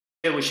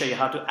Here we show you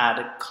how to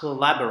add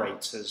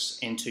collaborators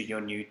into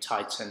your new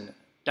Titan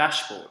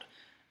dashboard.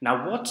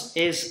 Now, what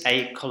is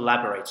a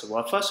collaborator?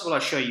 Well, first of all, I'll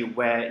show you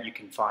where you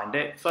can find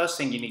it. First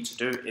thing you need to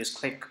do is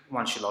click,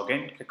 once you log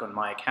in, click on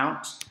My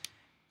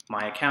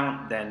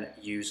Account, then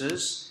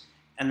Users,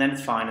 and then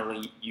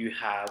finally you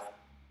have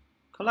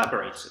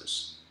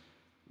Collaborators.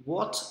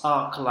 What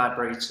are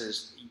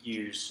collaborators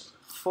used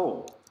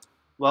for?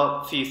 Well,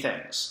 a few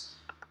things.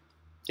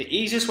 The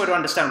easiest way to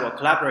understand what a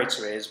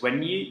collaborator is,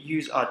 when you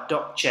use our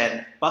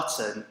 .gen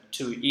button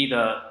to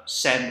either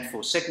send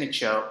for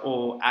signature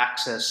or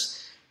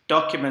access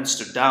documents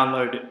to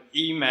download,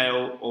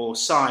 email, or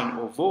sign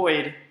or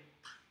void,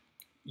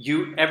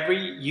 every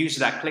user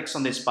that clicks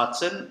on this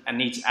button and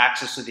needs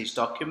access to these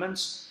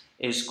documents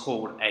is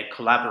called a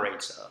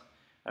collaborator.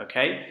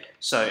 Okay,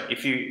 so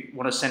if you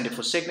want to send it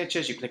for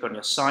signatures, you click on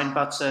your sign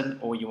button,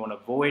 or you want to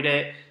void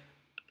it.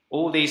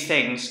 All these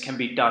things can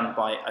be done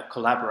by a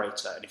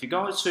collaborator. And if you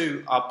go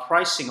to our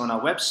pricing on our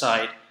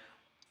website,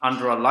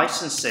 under our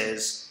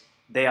licenses,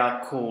 they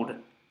are called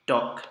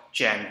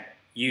 .gen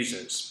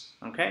users.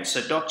 Okay,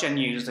 so .gen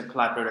users and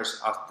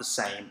collaborators are the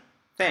same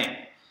thing.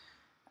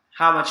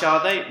 How much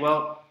are they?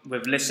 Well,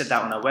 we've listed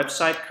that on our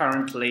website.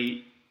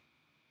 Currently,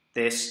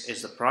 this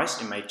is the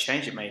price. It may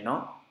change, it may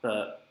not,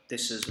 but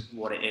this is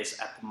what it is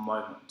at the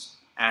moment.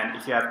 And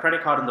if you have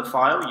credit card on the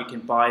file, you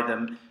can buy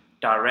them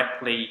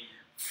directly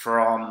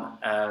from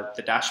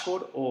the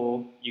dashboard,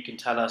 or you can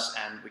tell us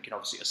and we can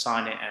obviously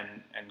assign it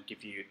and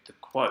give you the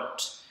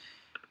quote.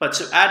 But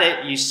to add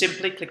it, you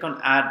simply click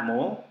on Add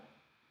More.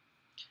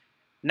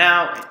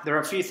 Now, there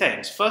are a few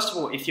things. First of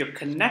all, if you're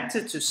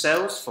connected to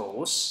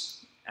Salesforce,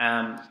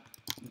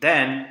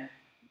 then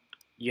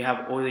you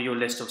have all your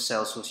list of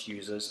Salesforce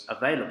users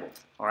available,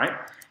 all right?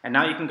 And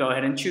now you can go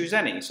ahead and choose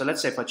any. So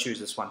let's say if I choose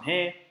this one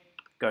here,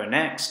 go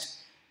next.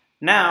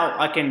 Now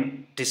I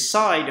can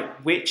decide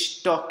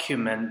which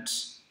document,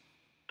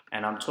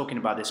 and I'm talking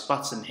about this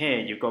button here,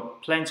 you've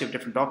got plenty of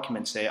different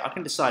documents here. I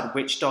can decide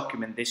which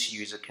document this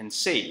user can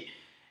see.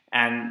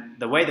 And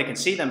the way they can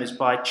see them is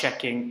by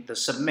checking the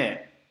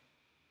submit.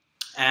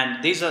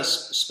 And these are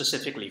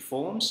specifically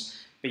forms,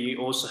 but you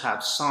also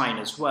have sign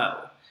as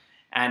well.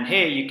 And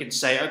here you can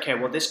say, okay,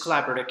 well, this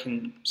collaborator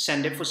can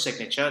send it for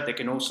signature. They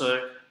can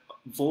also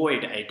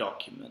void a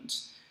document.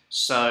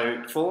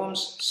 So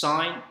forms,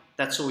 sign,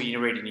 that's all you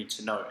really need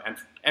to know. And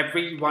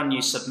every one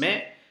you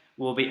submit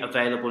will be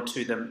available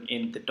to them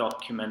in the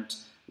document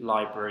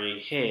library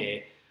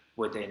here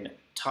within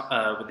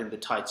the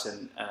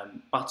Titan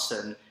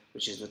button,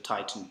 which is the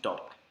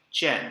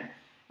Titan.gen.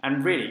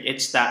 And really,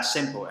 it's that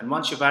simple. And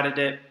once you've added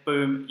it,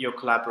 boom, your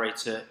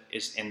collaborator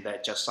is in there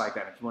just like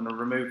that. If you want to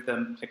remove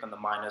them, click on the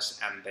minus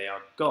and they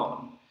are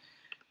gone.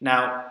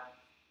 Now,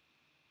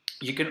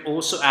 you can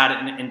also add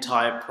an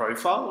entire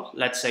profile.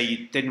 Let's say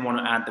you didn't want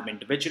to add them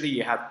individually.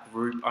 You have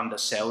group under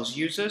sales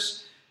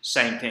users.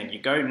 Same thing. You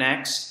go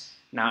next.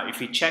 Now, if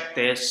you check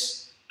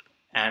this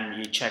and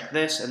you check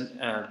this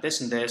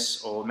and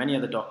this, or many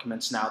other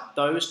documents, now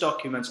those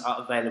documents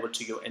are available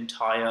to your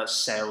entire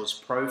sales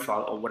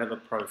profile or whatever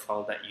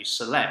profile that you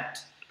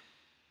select.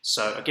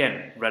 So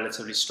again,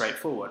 relatively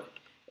straightforward.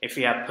 If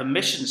you have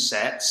permission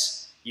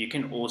sets, you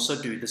can also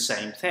do the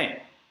same thing.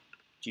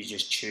 You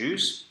just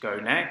choose, go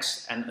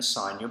next, and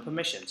assign your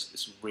permissions.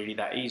 It's really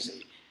that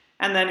easy.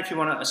 And then if you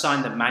want to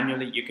assign them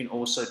manually, you can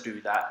also do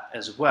that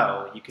as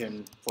well. You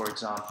can, for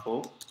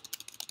example,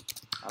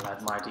 I'll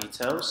add my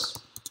details.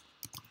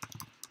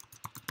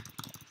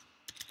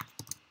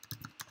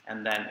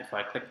 And then if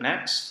I click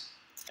next,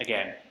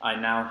 again, I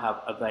now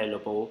have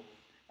available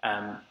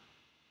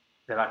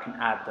that I can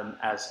add them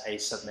as a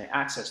submit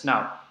access.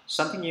 Now,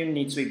 something you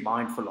need to be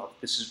mindful of,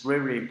 this is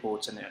really, really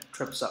important, and it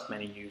trips up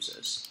many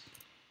users.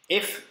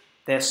 If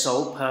their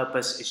sole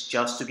purpose is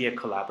just to be a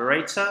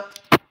collaborator,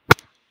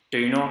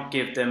 do not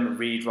give them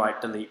read,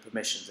 write, delete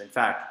permissions. In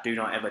fact, do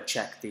not ever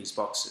check these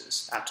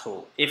boxes at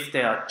all if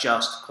they are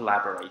just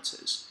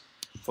collaborators.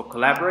 For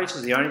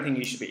collaborators, the only thing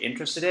you should be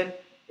interested in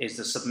is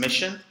the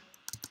submission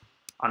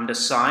under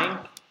sign,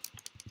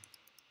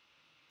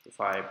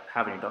 if I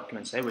have any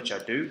documents here, which I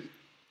do.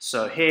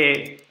 So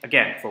here,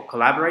 again, for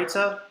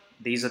collaborator,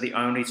 these are the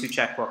only two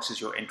checkboxes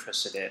you're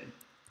interested in.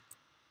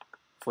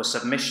 For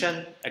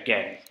submission,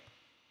 again,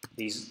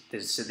 this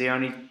is the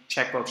only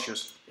checkbox you're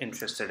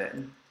interested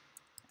in.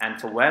 And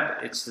for web,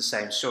 it's the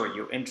same story.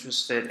 You're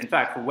interested, in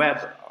fact, for web,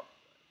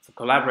 for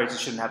collaborators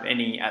shouldn't have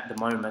any at the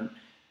moment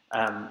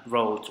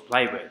role to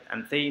play with.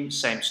 And theme,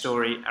 same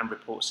story, and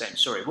report, same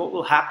story. What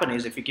will happen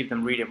is if you give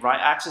them read and write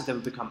access, they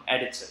will become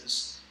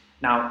editors.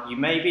 Now, you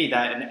may be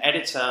that an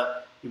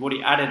editor, you've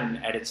already added an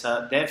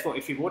editor. Therefore,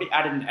 if you've already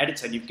added an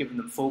editor and you've given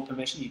them full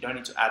permission, you don't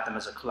need to add them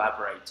as a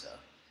collaborator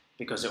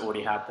because they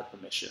already have the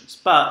permissions.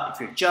 But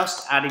if you're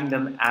just adding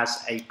them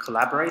as a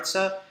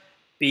collaborator,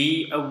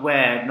 be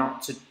aware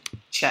not to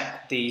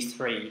check these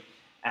three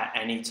at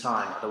any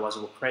time, otherwise it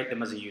will create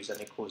them as a user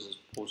and it causes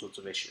all sorts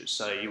of issues.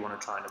 So you want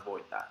to try and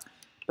avoid that.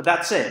 But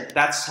that's it.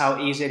 That's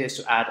how easy it is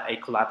to add a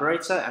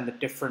collaborator and the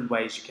different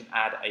ways you can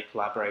add a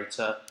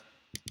collaborator.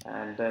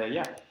 And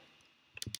yeah.